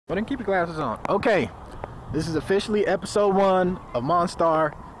Well, then keep your glasses on. Okay, this is officially episode 1 of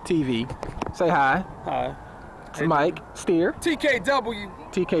MonStar TV. Say hi. Hi. It's Mike, Steer.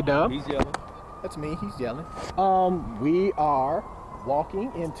 TKW. TK Dub. He's yelling. That's me, he's yelling. We are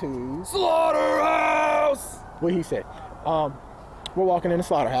walking into... Slaughterhouse! What he said. We're walking in the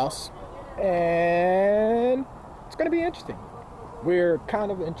Slaughterhouse. And it's going to be interesting. We're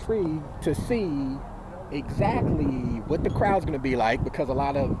kind of intrigued to see exactly what the crowd's going to be like, because a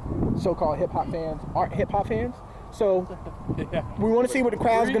lot of so-called hip-hop fans aren't hip-hop fans. So we want to see what the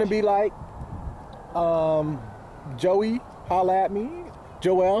crowd's going to be like. Joey, holla at me.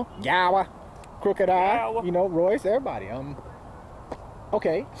 Joel, Yawa, Crooked Eye, Yawa. you know, Royce, everybody.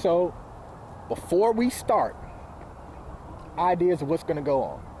 Okay, so before we start, ideas of what's going to go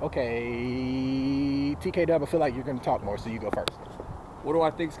on. Okay, TK Dub, I feel like you're going to talk more, so you go first. What do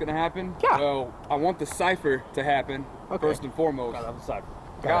I think is going to happen? Yeah. Well, I want the cipher to happen, first and foremost. Gotta have the cipher.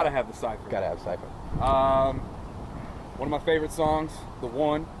 Gotta have the cipher. Gotta have Cypher. One of my favorite songs, The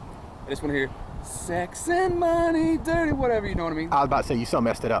One. I just want to hear sex and money, dirty, whatever, you know what I mean? I was about to say, you so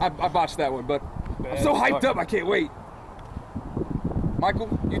messed it up. I botched that one, but I'm so hyped up, I can't wait. Michael,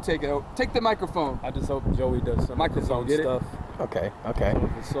 you take it out. Take the microphone. I just hope Joey does some Microphone, of get his it? own stuff. Okay. Some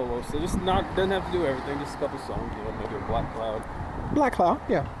of his solo. So just doesn't have to do everything, just a couple songs, you know, maybe a Black Cloud. Black Cloud,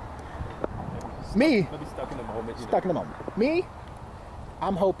 yeah. Me, Maybe stuck in the moment. You stuck in the moment. Me,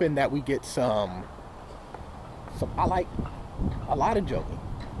 I'm hoping that we get some, I like a lot of Joey.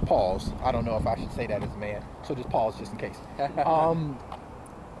 Pause. I don't know if I should say that as a man, so just pause just in case. I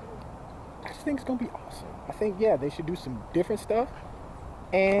just think it's gonna be awesome. I think, yeah, they should do some different stuff.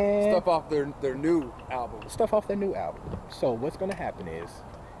 And Stuff off their new album. stuff off their new album. So what's going to happen is,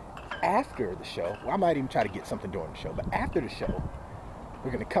 after the show, well, I might even try to get something during the show, but after the show,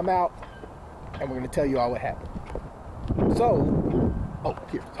 we're going to come out and we're going to tell you all what happened. So, oh,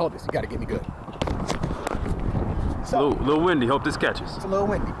 here, hold this. You got to get me good. So, Little windy. Hope this catches. it's a little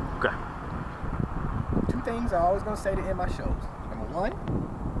windy. Okay. 2 things I always going to say to end my shows. Number 1,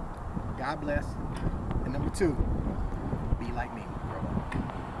 God bless. And number 2, be like me, grow up.